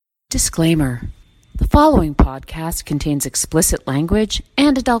Disclaimer. The following podcast contains explicit language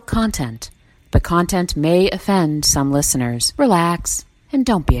and adult content. The content may offend some listeners. Relax and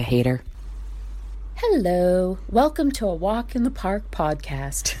don't be a hater. Hello. Welcome to a Walk in the Park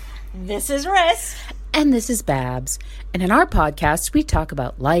podcast. This is Riss. And this is Babs. And in our podcast, we talk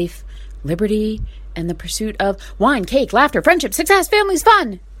about life, liberty, and the pursuit of wine, cake, laughter, friendship, success, families,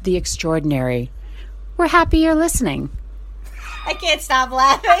 fun. The extraordinary. We're happy you're listening. I can't stop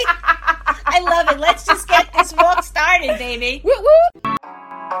laughing. I love it. Let's just get this walk started, baby. Woo woo!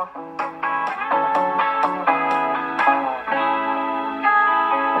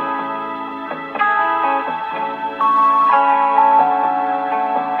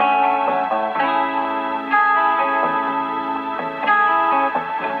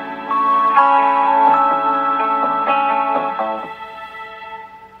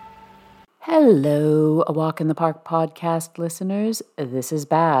 Hello, A Walk in the Park podcast listeners. This is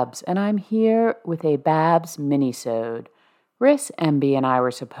Babs, and I'm here with a Babs Mini-sode. Riss, MB, and I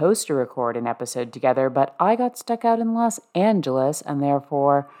were supposed to record an episode together, but I got stuck out in Los Angeles, and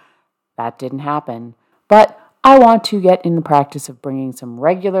therefore that didn't happen. But I want to get in the practice of bringing some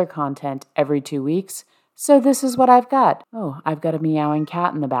regular content every 2 weeks, so this is what I've got. Oh, I've got a meowing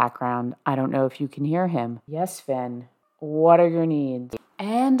cat in the background. I don't know if you can hear him. Yes, Finn. What are your needs?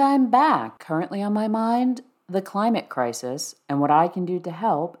 And I'm back. Currently on my mind, the climate crisis and what I can do to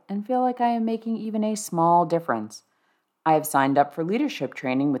help, and feel like I am making even a small difference. I have signed up for leadership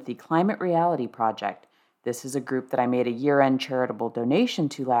training with the Climate Reality Project. This is a group that I made a year-end charitable donation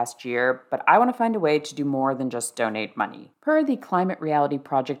to last year, but I want to find a way to do more than just donate money. Per the Climate Reality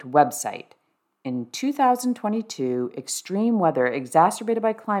Project website, in 2022, extreme weather exacerbated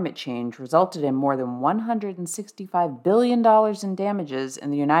by climate change resulted in more than $165 billion in damages in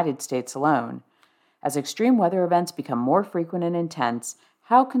the United States alone. As extreme weather events become more frequent and intense,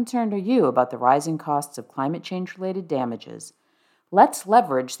 how concerned are you about the rising costs of climate change-related damages? Let's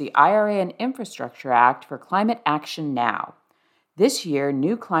leverage the IRA and Infrastructure Act for climate action now. This year,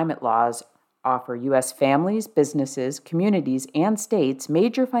 new climate laws offer U.S. families, businesses, communities, and states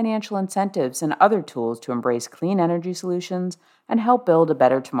major financial incentives and other tools to embrace clean energy solutions and help build a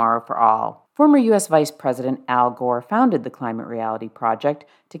better tomorrow for all. Former U.S. Vice President Al Gore founded the Climate Reality Project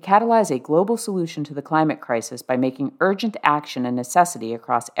to catalyze a global solution to the climate crisis by making urgent action a necessity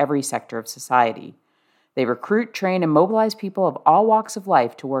across every sector of society. They recruit, train, and mobilize people of all walks of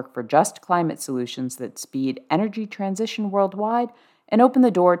life to work for just climate solutions that speed energy transition worldwide and open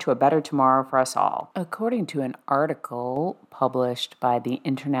the door to a better tomorrow for us all. According to an article published by the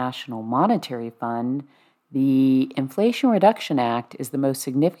International Monetary Fund, the Inflation Reduction Act is the most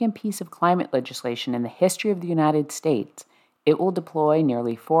significant piece of climate legislation in the history of the United States. It will deploy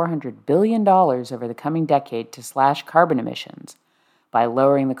nearly $400 billion over the coming decade to slash carbon emissions. By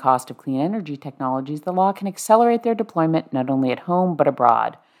lowering the cost of clean energy technologies, the law can accelerate their deployment not only at home but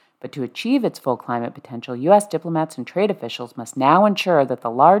abroad. But to achieve its full climate potential, U.S. diplomats and trade officials must now ensure that the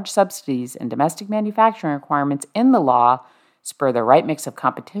large subsidies and domestic manufacturing requirements in the law spur the right mix of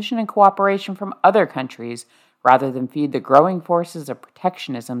competition and cooperation from other countries rather than feed the growing forces of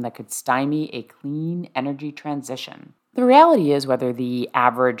protectionism that could stymie a clean energy transition. The reality is, whether the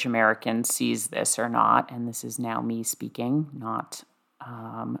average American sees this or not, and this is now me speaking, not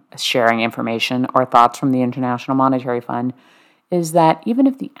sharing information or thoughts from the International Monetary Fund, is that even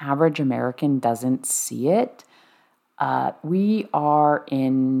if the average American doesn't see it, we are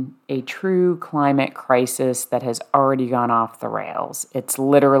in a true climate crisis that has already gone off the rails. It's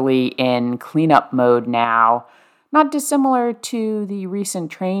literally in cleanup mode now, not dissimilar to the recent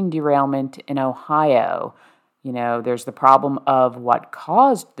train derailment in Ohio. You know, there's the problem of what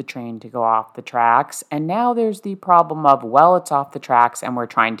caused the train to go off the tracks, and now there's the problem of, well, it's off the tracks and we're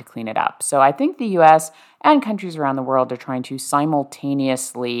trying to clean it up. So I think the U.S. and countries around the world are trying to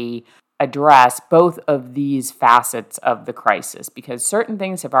simultaneously address both of these facets of the crisis, because certain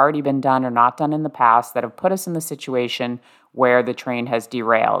things have already been done or not done in the past that have put us in the situation where the train has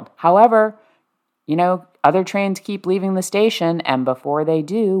derailed. However, you know, other trains keep leaving the station, and before they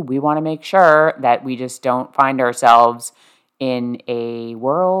do, we want to make sure that we just don't find ourselves in a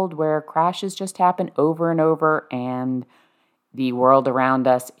world where crashes just happen over and over and the world around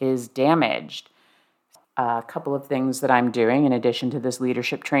us is damaged. A couple of things that I'm doing in addition to this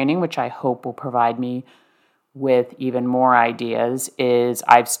leadership training, which I hope will provide me with even more ideas, is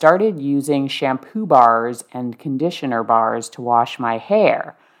I've started using shampoo bars and conditioner bars to wash my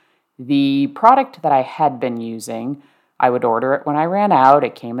hair. The product that I had been using, I would order it when I ran out.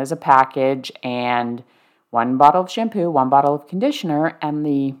 It came as a package, and 1 bottle of shampoo, 1 bottle of conditioner, and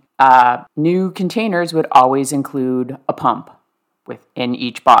the new containers would always include a pump. within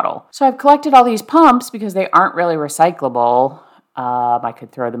each bottle. So I've collected all these pumps because they aren't really recyclable. I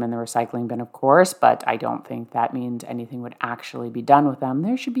could throw them in the recycling bin, of course, but I don't think that means anything would actually be done with them.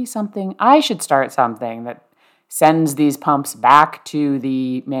 There should be something, I should start something that sends these pumps back to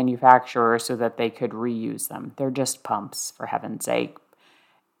the manufacturer so that they could reuse them. They're just pumps, for heaven's sake.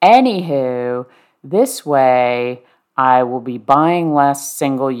 Anywho, this way I will be buying less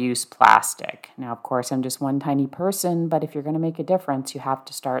single-use plastic. Now, of course, I'm just one tiny person, but if you're going to make a difference, you have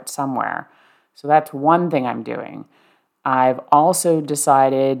to start somewhere. So that's one thing I'm doing. I've also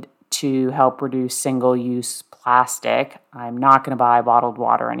decided to help reduce single-use plastic. I'm not going to buy bottled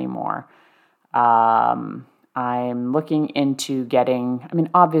water anymore. I'm looking into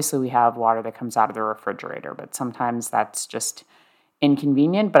obviously we have water that comes out of the refrigerator, but sometimes that's just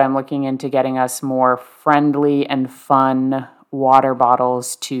inconvenient. But I'm looking into getting us more friendly and fun water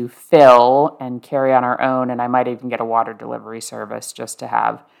bottles to fill and carry on our own. And I might even get a water delivery service just to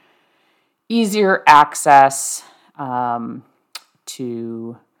have easier access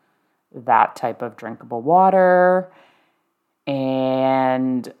to that type of drinkable water.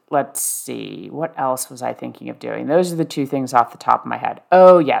 And let's see, what else was I thinking of doing? Those are the two things off the top of my head.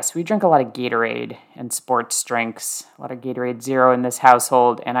 Oh, yes, we drink a lot of Gatorade and sports drinks, a lot of Gatorade Zero in this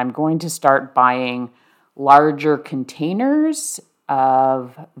household, and I'm going to start buying larger containers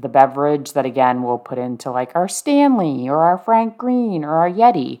of the beverage that, again, we'll put into like our Stanley or our Frank Green or our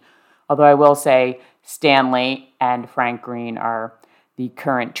Yeti. Although I will say Stanley and Frank Green are the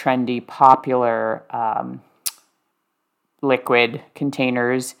current trendy, popular liquid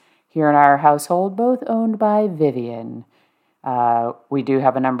containers here in our household, both owned by Vivian. We do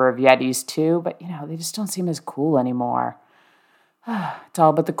have a number of Yetis too, but they just don't seem as cool anymore. It's all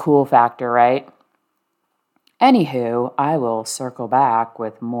about the cool factor, right? Anywho, I will circle back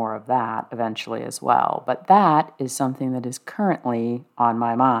with more of that eventually as well, but that is something that is currently on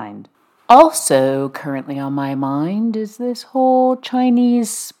my mind. Also currently on my mind is this whole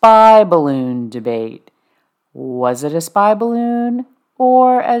Chinese spy balloon debate. Was it a spy balloon?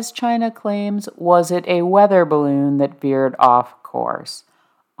 Or, as China claims, was it a weather balloon that veered off course?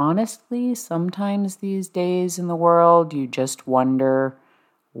 Honestly, sometimes these days in the world, you just wonder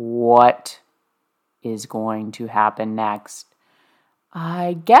what is going to happen next.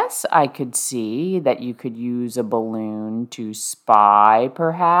 I guess I could see that you could use a balloon to spy,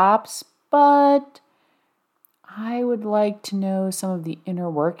 perhaps, but I would like to know some of the inner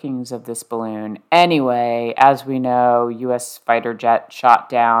workings of this balloon. Anyway, as we know, U.S. fighter jet shot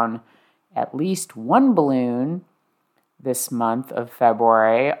down at least one balloon this month of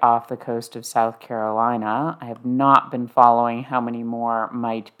February off the coast of South Carolina. I have not been following how many more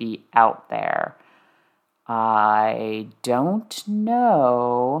might be out there. I don't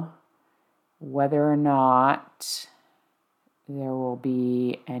know whether or not there will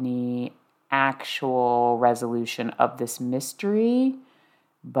be any actual resolution of this mystery,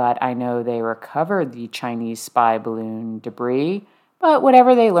 but I know they recovered the Chinese spy balloon debris, but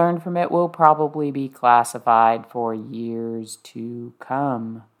whatever they learned from it will probably be classified for years to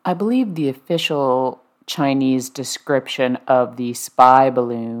come. I believe the official Chinese description of the spy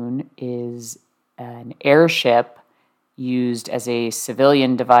balloon is an airship used as a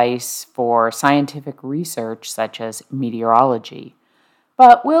civilian device for scientific research such as meteorology.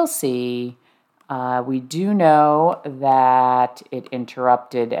 But we'll see. We do know that it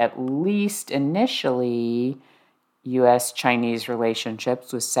interrupted, at least initially, U.S.-Chinese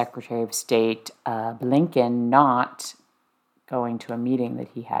relationships, with Secretary of State Blinken not going to a meeting that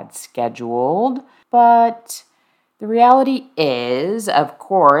he had scheduled. But the reality is, of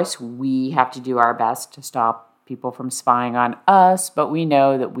course, we have to do our best to stop people from spying on us, but we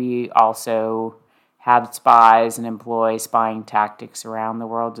know that we also have spies and employ spying tactics around the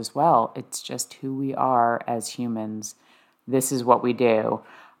world as well. It's just who we are as humans. This is what we do.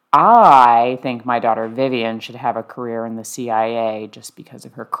 I think my daughter Vivian should have a career in the CIA just because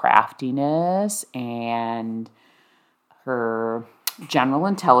of her craftiness and her general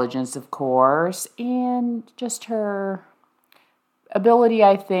intelligence, of course, and just her ability,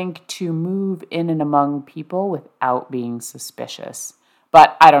 I think, to move in and among people without being suspicious.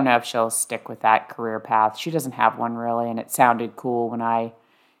 But I don't know if she'll stick with that career path. She doesn't have one really, and it sounded cool when I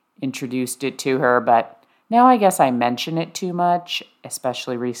introduced it to her, but now I guess I mention it too much,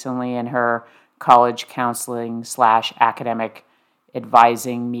 especially recently in her college counseling / academic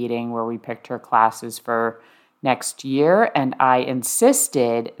advising meeting where we picked her classes for next year, and I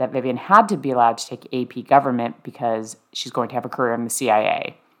insisted that Vivian had to be allowed to take AP Government because she's going to have a career in the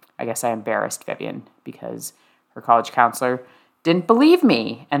CIA. I guess I embarrassed Vivian because her college counselor didn't believe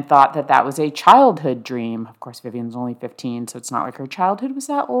me and thought that that was a childhood dream. Of course, Vivian's only 15, so it's not like her childhood was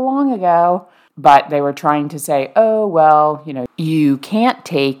that long ago. But they were trying to say, oh, well, you can't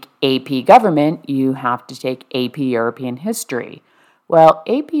take AP Government, you have to take AP European History. Well,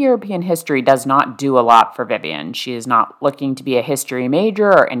 AP European History does not do a lot for Vivian. She is not looking to be a history major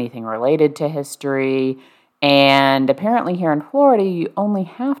or anything related to history. And apparently here in Florida, you only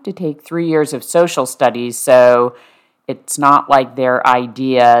have to take 3 years of social studies, so it's not like their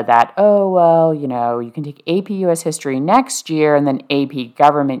idea that, oh, well, you can take AP US History next year and then AP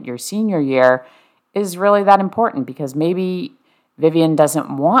Government your senior year is really that important, because maybe Vivian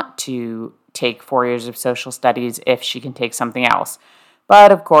doesn't want to take 4 years of social studies if she can take something else.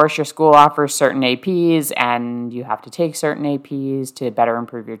 But of course, your school offers certain APs and you have to take certain APs to better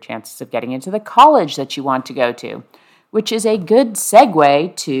improve your chances of getting into the college that you want to go to, which is a good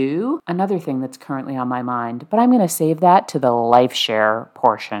segue to another thing that's currently on my mind, but I'm going to save that to the LifeShare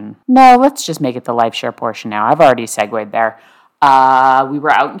portion. No, let's just make it the LifeShare portion now. I've already segued there. We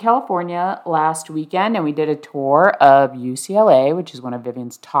were out in California last weekend and we did a tour of UCLA, which is one of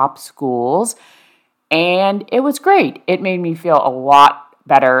Vivian's top schools, and it was great. It made me feel a lot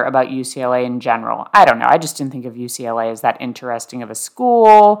better about UCLA in general. I don't know, I just didn't think of UCLA as that interesting of a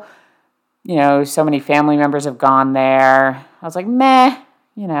school. So many family members have gone there. I was like, meh,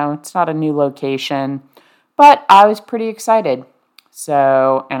 it's not a new location. But I was pretty excited.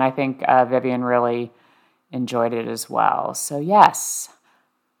 So, and I think Vivian really enjoyed it as well. So yes,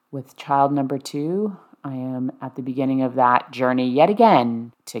 with child number 2, I am at the beginning of that journey yet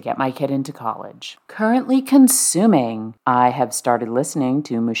again to get my kid into college. Currently consuming, I have started listening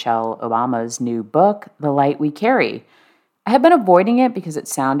to Michelle Obama's new book, The Light We Carry. I have been avoiding it because it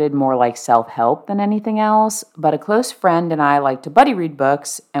sounded more like self-help than anything else, but a close friend and I like to buddy read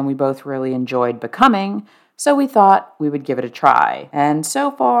books, and we both really enjoyed Becoming, so we thought we would give it a try. And so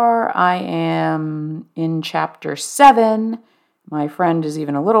far, I am in chapter 7. My friend is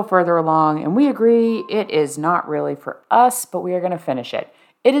even a little further along, and we agree it is not really for us, but we are going to finish it.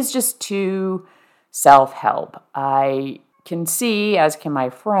 It is just too self-help. I can see, as can my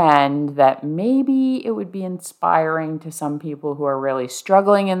friend, that maybe it would be inspiring to some people who are really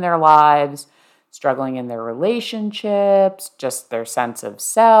struggling in their lives, struggling in their relationships, just their sense of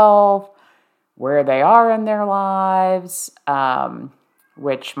self, where they are in their lives,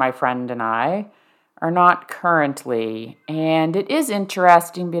 which my friend and I are not currently. And it is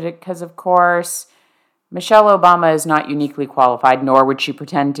interesting because, of course, Michelle Obama is not uniquely qualified, nor would she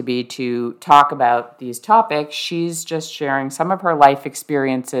pretend to be, to talk about these topics. She's just sharing some of her life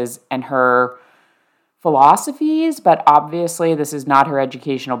experiences and her philosophies, but obviously this is not her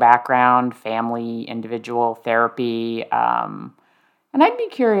educational background, family, individual therapy. And I'd be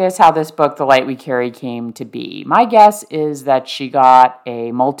curious how this book, The Light We Carry, came to be. My guess is that she got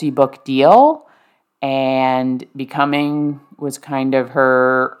a multi-book deal, and Becoming was kind of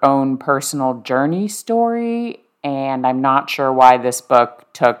her own personal journey story, and I'm not sure why this book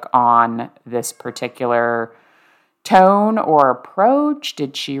took on this particular tone or approach.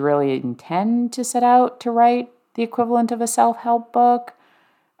 Did she really intend to set out to write the equivalent of a self-help book?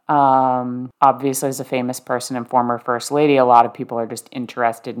 Obviously, as a famous person and former First Lady, a lot of people are just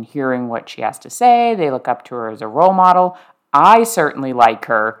interested in hearing what she has to say. They look up to her as a role model. I certainly like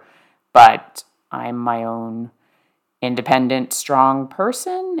her, but I'm my own independent, strong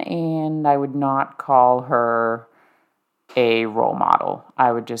person, and I would not call her a role model.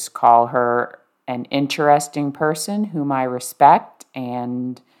 I would just call her an interesting person whom I respect,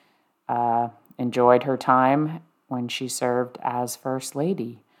 and enjoyed her time when she served as First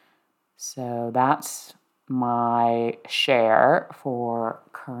Lady. So that's my share for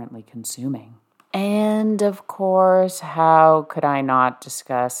currently consuming. And of course, how could I not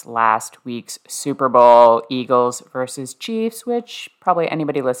discuss last week's Super Bowl, Eagles versus Chiefs, which probably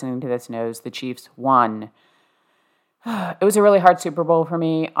anybody listening to this knows the Chiefs won. It was a really hard Super Bowl for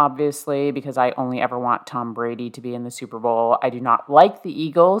me, obviously, because I only ever want Tom Brady to be in the Super Bowl. I do not like the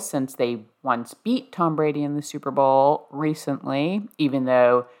Eagles since they once beat Tom Brady in the Super Bowl recently, even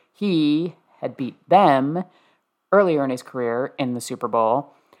though he had beat them earlier in his career in the Super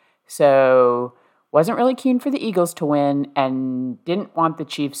Bowl. So wasn't really keen for the Eagles to win and didn't want the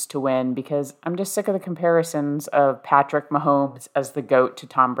Chiefs to win because I'm just sick of the comparisons of Patrick Mahomes as the GOAT to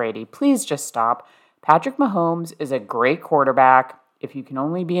Tom Brady. Please just stop. Patrick Mahomes is a great quarterback. If you can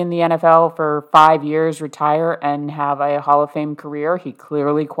only be in the NFL for 5 years, retire, and have a Hall of Fame career, he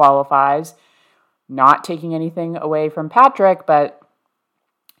clearly qualifies. Not taking anything away from Patrick, but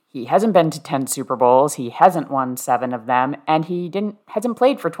he hasn't been to 10 Super Bowls, he hasn't won 7 of them, and he hasn't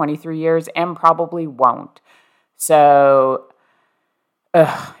played for 23 years and probably won't. So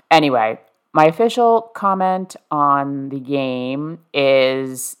Anyway, my official comment on the game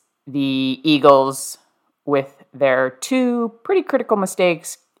is the Eagles, with their two pretty critical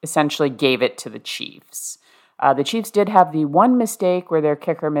mistakes, essentially gave it to the Chiefs. The Chiefs did have the one mistake where their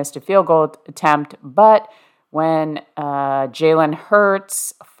kicker missed a field goal attempt, but when Jalen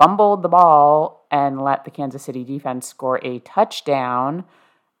Hurts fumbled the ball and let the Kansas City defense score a touchdown,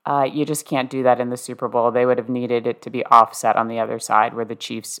 you just can't do that in the Super Bowl. They would have needed it to be offset on the other side, where the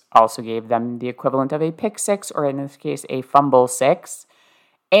Chiefs also gave them the equivalent of a pick six, or in this case, a fumble six.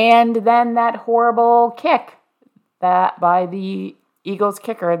 And then that horrible kick that by the Eagles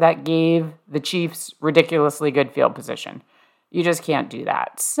kicker that gave the Chiefs ridiculously good field position. You just can't do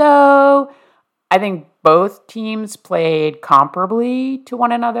that. So I think both teams played comparably to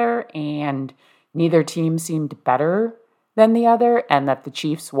one another, and neither team seemed better than the other, and that the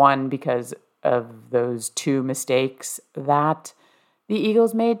Chiefs won because of those two mistakes that the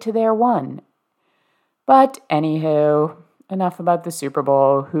Eagles made to their one. But anywho, enough about the Super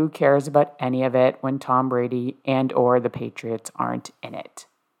Bowl. Who cares about any of it when Tom Brady and or the Patriots aren't in it?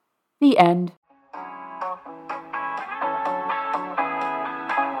 The end.